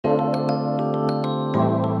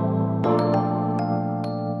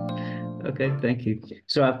Okay, thank you.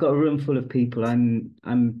 So I've got a room full of people. I'm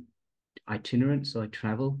itinerant, so I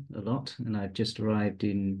travel a lot, and I've just arrived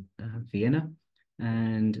in Vienna,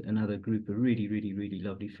 and another group of really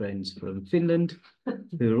lovely friends from Finland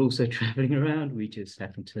who are also traveling around. We just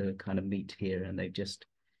happen to kind of meet here, and they've just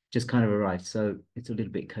kind of arrived. So it's a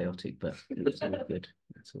little bit chaotic, but it's all good.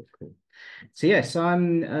 It's all cool. So yes, my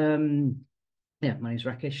name's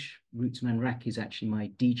Rakesh. Rootsman Rak is actually my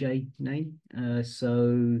DJ name.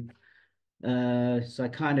 So I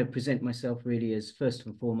kind of present myself really as, first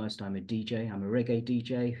and foremost, I'm a DJ. I'm a reggae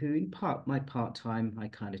DJ who, in my part-time, I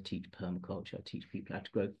kind of teach permaculture. I teach people how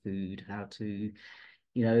to grow food, how to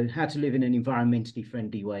live in an environmentally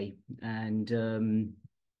friendly way. And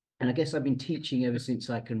I guess I've been teaching ever since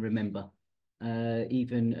I can remember,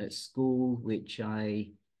 even at school, which I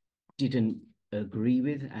didn't agree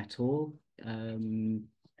with at all. In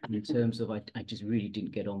terms of, I just really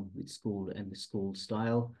didn't get on with school and the school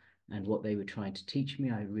style and what they were trying to teach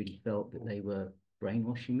me. I really felt that they were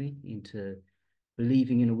brainwashing me into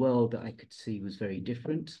believing in a world that I could see was very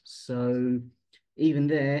different. So even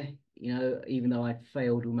there, even though I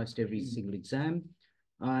failed almost every single exam,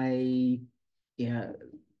 I, yeah,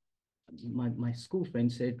 my school friend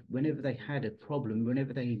said whenever they had a problem,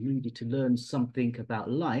 whenever they needed to learn something about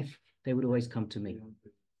life, they would always come to me.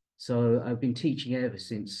 So I've been teaching ever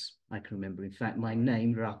since I can remember. In fact, my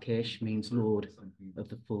name, Rakesh, means Lord of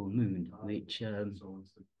the Full Moon, which I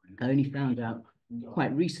only found out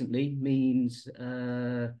quite recently means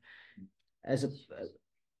as a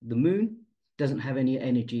the moon doesn't have any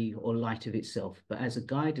energy or light of itself, but as a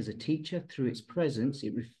guide, as a teacher, through its presence,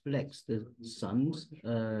 it reflects the sun's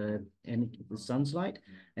light,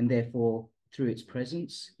 and therefore through its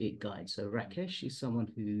presence, it guides. So Rakesh is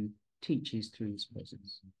someone who teaches through his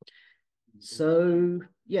presence. So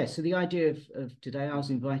yeah, so the idea of today, I was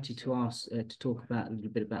invited to talk about a little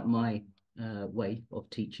bit about my way of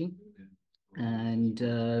teaching, and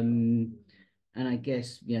I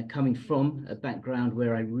guess coming from a background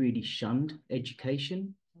where I really shunned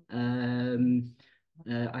education, I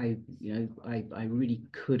really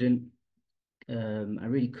couldn't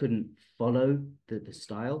follow the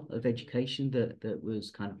style of education that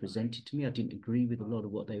was kind of presented to me. I didn't agree with a lot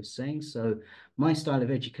of what they were saying. So my style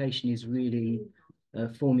of education is really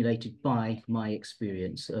formulated by my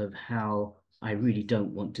experience of how I really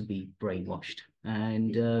don't want to be brainwashed.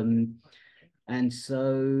 And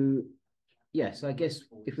so yeah, so I guess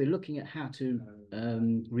if we're looking at how to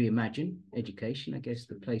reimagine education, I guess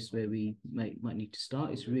the place where we might need to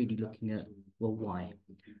start is really looking at, well, why?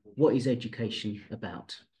 What is education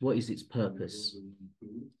about? What is its purpose?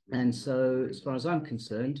 And so as far as I'm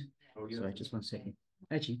concerned, sorry, just one second.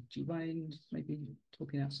 Actually, do you mind maybe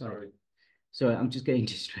talking outside? Sorry, I'm just getting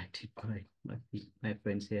distracted by my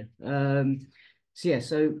friends here. So yeah,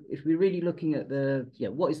 so if we're really looking at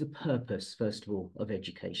what is the purpose, first of all, of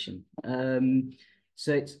education?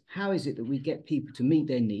 So it's how is it that we get people to meet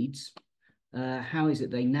their needs? How is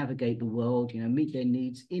it they navigate the world, meet their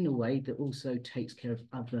needs in a way that also takes care of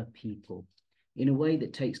other people, in a way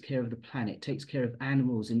that takes care of the planet, takes care of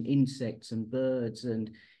animals and insects and birds,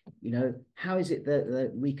 and how is it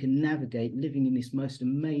that we can navigate living in this most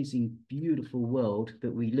amazing, beautiful world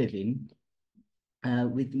that we live in,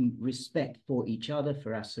 with respect for each other,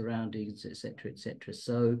 for our surroundings, etc., etc.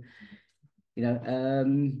 So,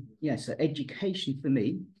 so education for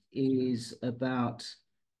me is about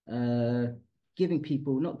giving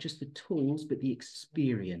people not just the tools, but the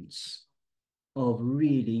experience of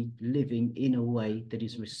really living in a way that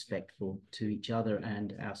is respectful to each other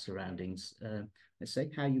and our surroundings. Let's say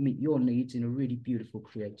how you meet your needs in a really beautiful,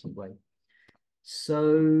 creative way.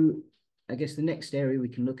 So I guess the next area we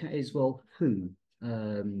can look at is, well, who?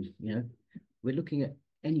 We're looking at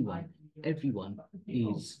anyone, everyone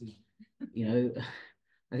is,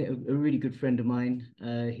 I think a really good friend of mine,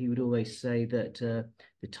 he would always say that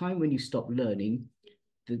the time when you stop learning,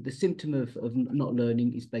 the symptom of not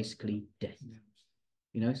learning is basically death.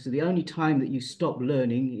 So the only time that you stop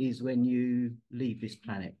learning is when you leave this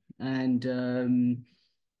planet. And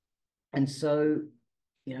so,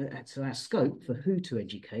 so our scope for who to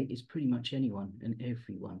educate is pretty much anyone and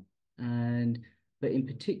everyone. But in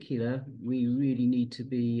particular, we really need to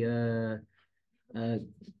be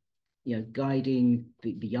guiding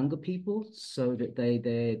the younger people so that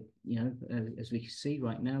they're as we see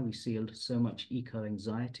right now, we see so much eco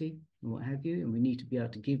anxiety and what have you, and we need to be able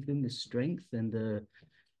to give them the strength and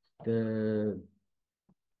the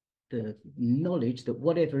knowledge that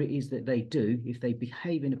whatever it is that they do, if they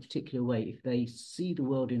behave in a particular way, if they see the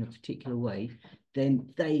world in a particular way, then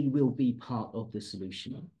they will be part of the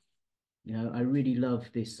solution. I really love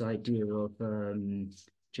this idea of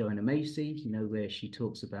Joanna Macy, where she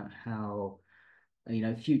talks about how,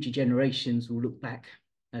 future generations will look back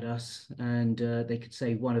at us and they could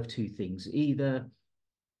say one of two things. Either,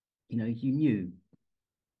 you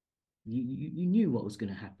knew what was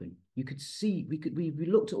going to happen. You could see, we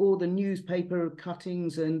looked at all the newspaper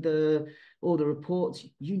cuttings and all the reports.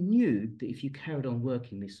 You knew that if you carried on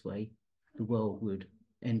working this way, the world would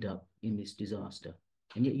end up in this disaster.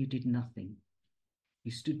 And yet you did nothing.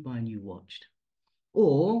 You stood by and you watched.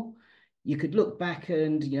 Or you could look back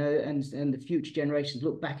and, and the future generations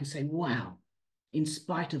look back and say, wow, in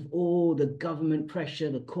spite of all the government pressure,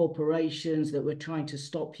 the corporations that were trying to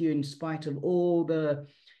stop you, in spite of all the,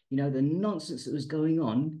 the nonsense that was going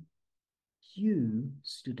on, you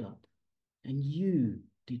stood up and you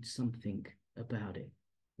did something about it.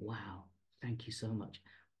 Wow, thank you so much.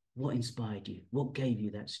 What inspired you? What gave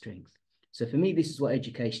you that strength? So for me, this is what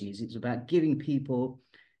education is. It's about giving people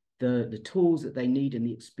the tools that they need and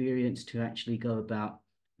the experience to actually go about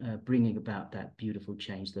bringing about that beautiful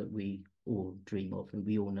change that we all dream of and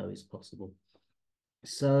we all know is possible.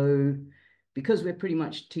 So because we're pretty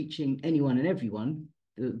much teaching anyone and everyone,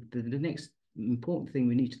 the next important thing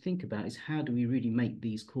we need to think about is how do we really make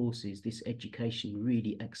these courses, this education,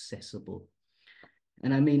 really accessible?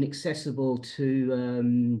 And I mean accessible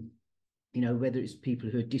to, whether it's people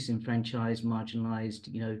who are disenfranchised, marginalized,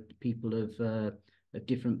 people of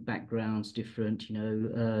different backgrounds, different,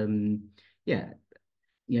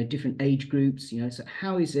 different age groups, so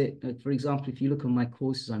how is it, for example, if you look on my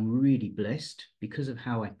courses, I'm really blessed because of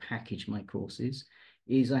how I package my courses,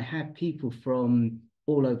 is I have people from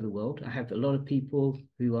all over the world. I have a lot of people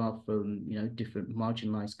who are from, different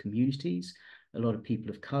marginalized communities, a lot of people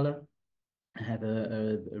of color. I have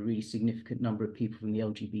a really significant number of people from the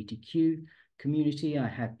LGBTQ community. I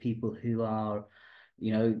have people who are,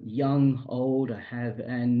 young, old,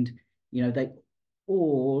 and they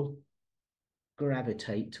all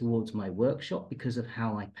gravitate towards my workshop because of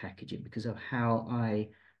how I package it, because of how I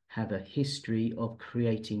have a history of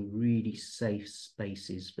creating really safe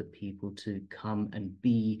spaces for people to come and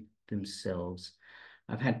be themselves.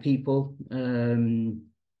 I've had people, come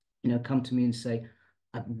to me and say,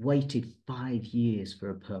 I've waited 5 years for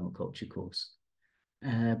a permaculture course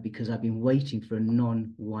because I've been waiting for a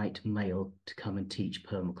non-white male to come and teach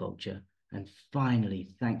permaculture. And finally,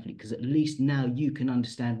 thankfully, because at least now you can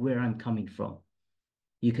understand where I'm coming from.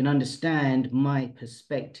 You can understand my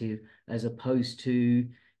perspective as opposed to,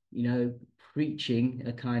 preaching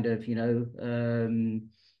a kind of,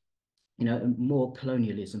 more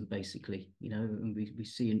colonialism, basically, and we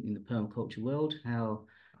see in the permaculture world how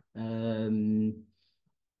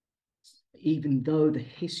even though the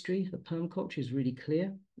history of permaculture is really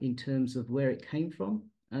clear in terms of where it came from,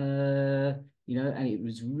 and it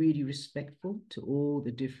was really respectful to all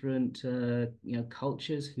the different,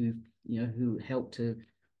 cultures who helped to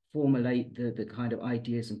formulate the kind of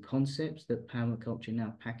ideas and concepts that permaculture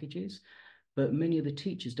now packages. But many of the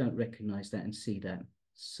teachers don't recognize that and see that.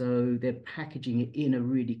 So they're packaging it in a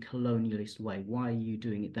really colonialist way. Why are you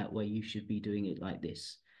doing it that way? You should be doing it like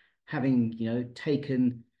this. Having,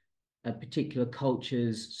 taken a particular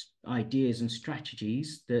culture's ideas and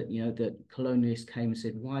strategies that, that colonialists came and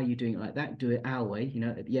said, why are you doing it like that? Do it our way,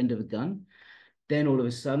 at the end of a gun. Then all of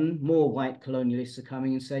a sudden, more white colonialists are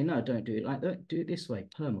coming and saying, no, don't do it like that. Do it this way,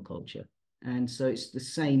 permaculture. And so it's the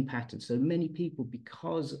same pattern. So many people,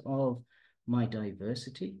 because of my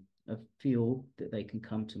diversity, feel that they can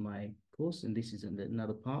come to my course. And this is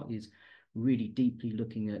another part, is really deeply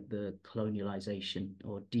looking at the colonialization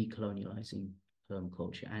or decolonializing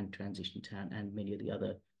permaculture and transition town and many of the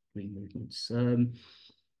other green movements.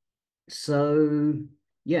 So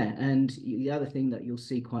yeah, and the other thing that you'll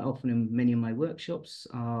see quite often in many of my workshops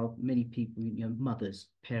are many people, mothers,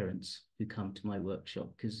 parents who come to my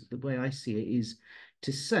workshop, because the way I see it is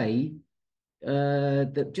to say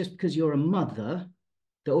that just because you're a mother,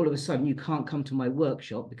 that all of a sudden you can't come to my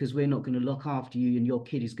workshop because we're not going to look after you and your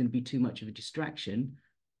kid is going to be too much of a distraction.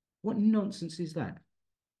 What nonsense is that?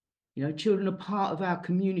 Children are part of our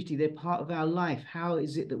community. They're part of our life. How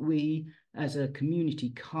is it that we as a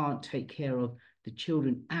community can't take care of the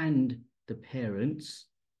children and the parents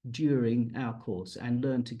during our course and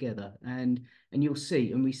learn together? And you'll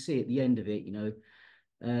see, and we see at the end of it,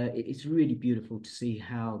 it's really beautiful to see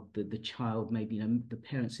how the child, maybe, the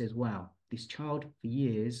parent says, wow, this child for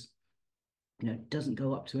years, doesn't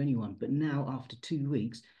go up to anyone. But now after 2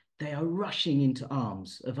 weeks, they are rushing into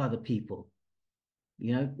arms of other people.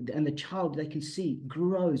 And the child, they can see,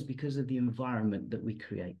 grows because of the environment that we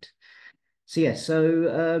create. So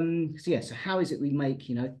how is it we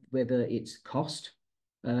make, whether it's cost,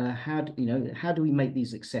 how do we make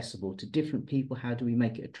these accessible to different people? How do we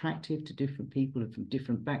make it attractive to different people from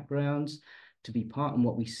different backgrounds to be part? And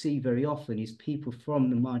what we see very often is people from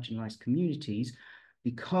the marginalized communities,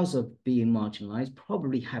 because of being marginalized,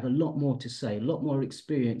 probably have a lot more to say, a lot more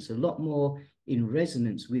experience, a lot more in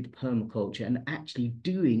resonance with permaculture and actually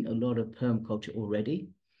doing a lot of permaculture already.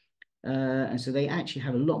 And so they actually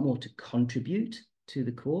have a lot more to contribute to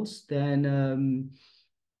the course than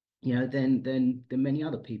than many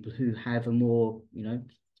other people who have a more,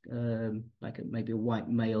 like maybe a white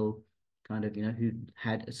male kind of, who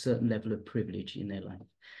had a certain level of privilege in their life.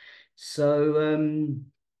 So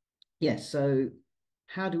so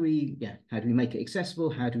how do we make it accessible?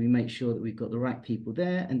 How do we make sure that we've got the right people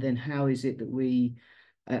there? And then how is it that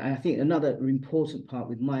I think another important part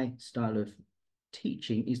with my style of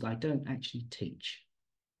teaching is I don't actually teach.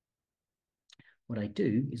 What I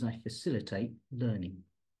do is I facilitate learning.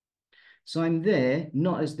 So I'm there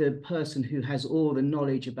not as the person who has all the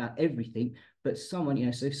knowledge about everything, but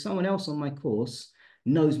someone, so if someone else on my course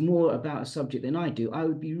knows more about a subject than I do, I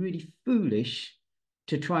would be really foolish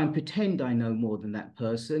to try and pretend I know more than that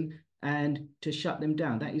person and to shut them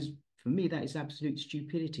down. That is, for me, that is absolute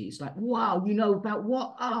stupidity. It's like, wow, you know about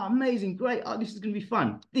what? Oh, amazing, great. Oh, this is going to be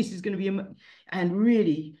fun. This is going to be, and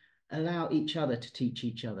really allow each other to teach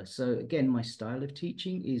each other. So again, my style of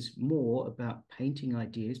teaching is more about painting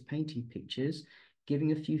ideas, painting pictures,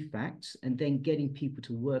 giving a few facts, and then getting people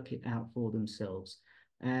to work it out for themselves.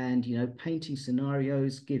 And, painting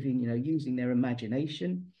scenarios, using their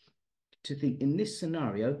imagination to think, in this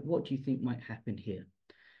scenario, what do you think might happen here?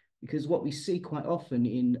 Because what we see quite often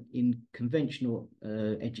in conventional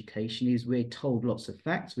education is we're told lots of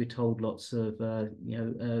facts, we're told lots of of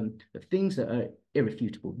things that are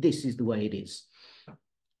irrefutable. This is the way it is.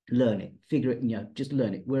 Learn it, figure it, just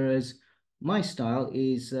learn it. Whereas my style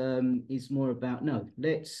is more about, no,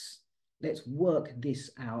 let's work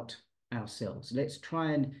this out ourselves. Let's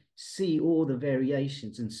try and see all the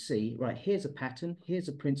variations and see, right, here's a pattern, here's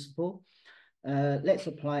a principle. Let's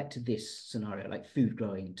apply it to this scenario, like food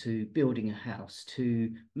growing, to building a house,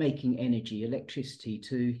 to making energy, electricity,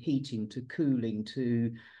 to heating, to cooling,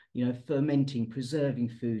 to, fermenting, preserving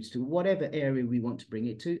foods, to whatever area we want to bring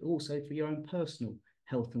it to, also for your own personal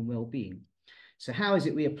health and well-being. So how is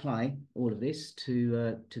it we apply all of this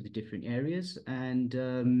to the different areas, and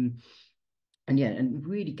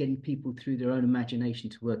really getting people through their own imagination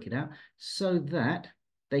to work it out, so that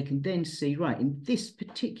they can then see, right, in this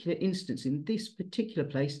particular instance, in this particular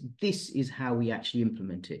place, this is how we actually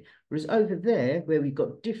implement it. Whereas over there, where we've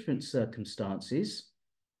got different circumstances,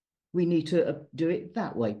 we need to do it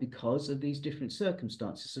that way because of these different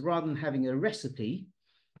circumstances. So rather than having a recipe,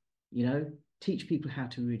 teach people how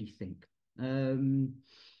to really think.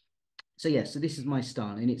 So this is my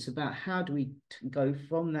style, and it's about how do we go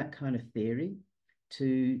from that kind of theory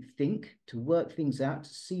to think, to work things out, to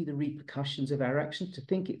see the repercussions of our actions, to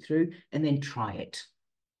think it through, and then try it.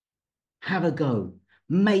 Have a go.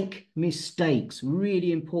 Make mistakes,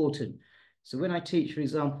 really important. So when I teach, for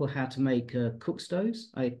example, how to make cook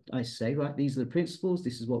stoves, I say, right, these are the principles.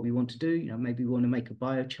 This is what we want to do. Maybe we want to make a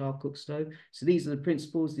biochar cook stove. So these are the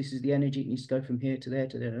principles. This is the energy. It needs to go from here to there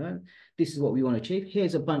to there. This is what we want to achieve.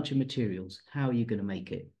 Here's a bunch of materials. How are you going to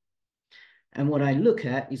make it? And what I look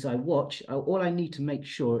at is I watch. All I need to make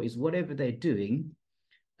sure is whatever they're doing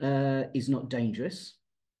is not dangerous.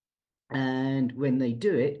 And when they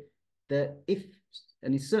do it,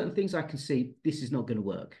 in certain things I can see this is not going to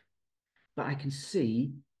work, but I can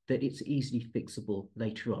see that it's easily fixable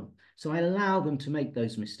later on. So I allow them to make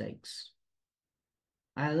those mistakes.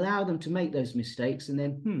 I allow them to make those mistakes, and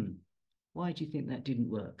then, why do you think that didn't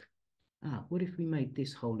work? What if we made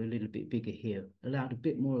this hole a little bit bigger here, allowed a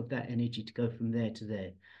bit more of that energy to go from there to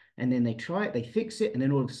there? And then they try it, they fix it, and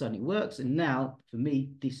then all of a sudden it works. And now, for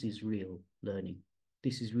me, this is real learning.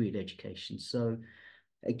 This is real education. So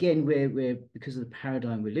again, we're because of the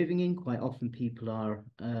paradigm we're living in, quite often people are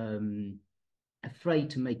afraid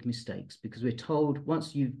to make mistakes because we're told,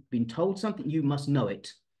 once you've been told something, you must know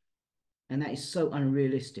it. And that is so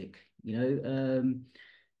unrealistic,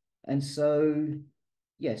 and so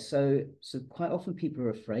so quite often people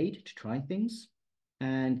are afraid to try things,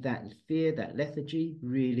 and that fear, that lethargy,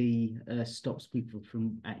 really stops people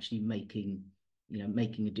from actually making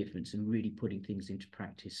a difference and really putting things into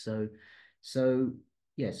practice. So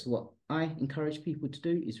what I encourage people to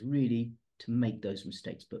do is really to make those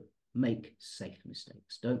mistakes, but make safe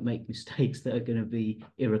mistakes. Don't make mistakes that are going to be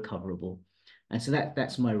irrecoverable. And so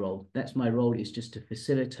that's my role. That's my role, is just to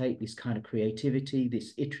facilitate this kind of creativity,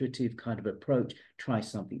 this iterative kind of approach. Try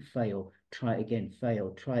something, fail, try it again,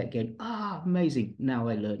 fail, try it again. Amazing. Now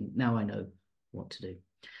I learn. Now I know what to do.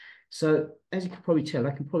 So as you can probably tell,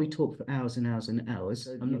 I can probably talk for hours and hours and hours.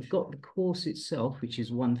 I've got the course itself, which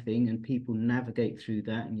is one thing, and people navigate through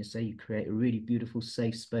that. And you say you create a really beautiful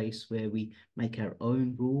safe space where we make our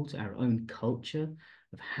own rules, our own culture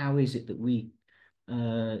of how is it that we,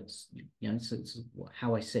 so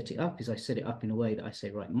how I set it up is I set it up in a way that I say,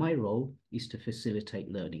 right, my role is to facilitate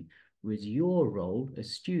learning, whereas your role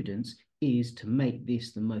as students is to make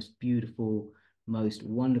this the most beautiful, most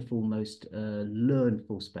wonderful, most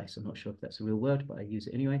learnful space. I'm not sure if that's a real word, but I use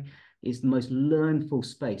it anyway. It's the most learnful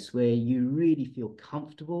space where you really feel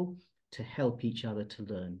comfortable to help each other to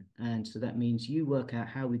learn. And so that means you work out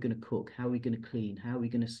how we're going to cook, how we're going to clean, how we're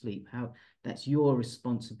going to sleep, how that's your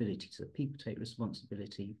responsibility. So people take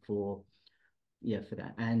responsibility for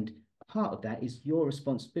that. And part of that is your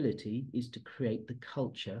responsibility is to create the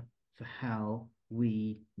culture for how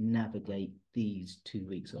we navigate these 2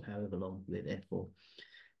 weeks or however long we're there for.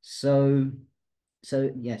 So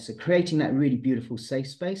creating that really beautiful safe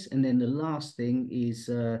space. And then the last thing is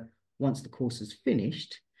once the course is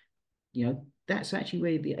finished, that's actually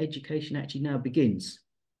where the education actually now begins,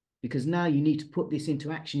 because now you need to put this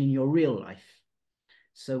into action in your real life.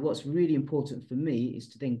 So what's really important for me is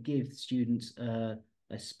to then give students a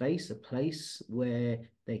space, a place where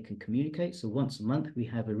they can communicate. So once a month, we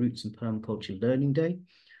have a Roots and Permaculture Learning Day,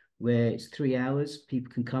 where it's 3 hours.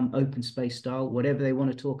 People can come open space style, whatever they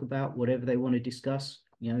want to talk about, whatever they want to discuss,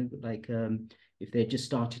 if they're just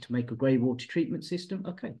started to make a grey water treatment system,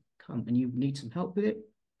 okay, come. And you need some help with it,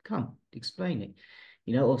 come, explain it.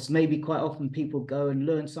 Or maybe quite often people go and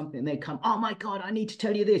learn something and they come, oh my God, I need to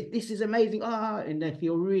tell you this. This is amazing. And they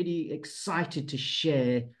feel really excited to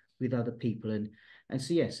share with other people. And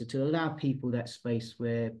so to allow people that space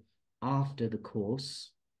where after the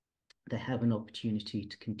course, they have an opportunity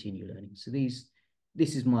to continue learning. So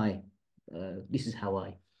this is how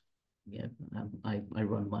I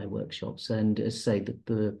run my workshops. And say that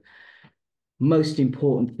the most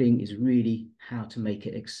important thing is really how to make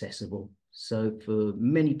it accessible. So for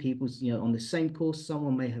many people, on the same course,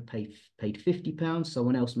 someone may have paid £50,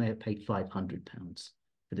 someone else may have paid £500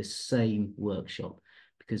 for the same workshop,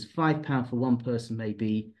 because £5 for one person may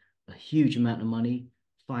be a huge amount of money,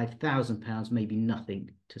 £5,000 may be nothing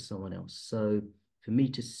to someone else. So for me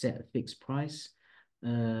to set a fixed price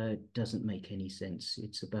doesn't make any sense.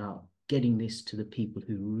 It's about getting this to the people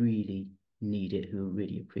who really need it, who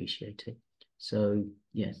really appreciate it. So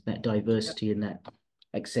yes, that diversity and that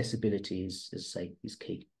accessibility is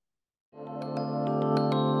key.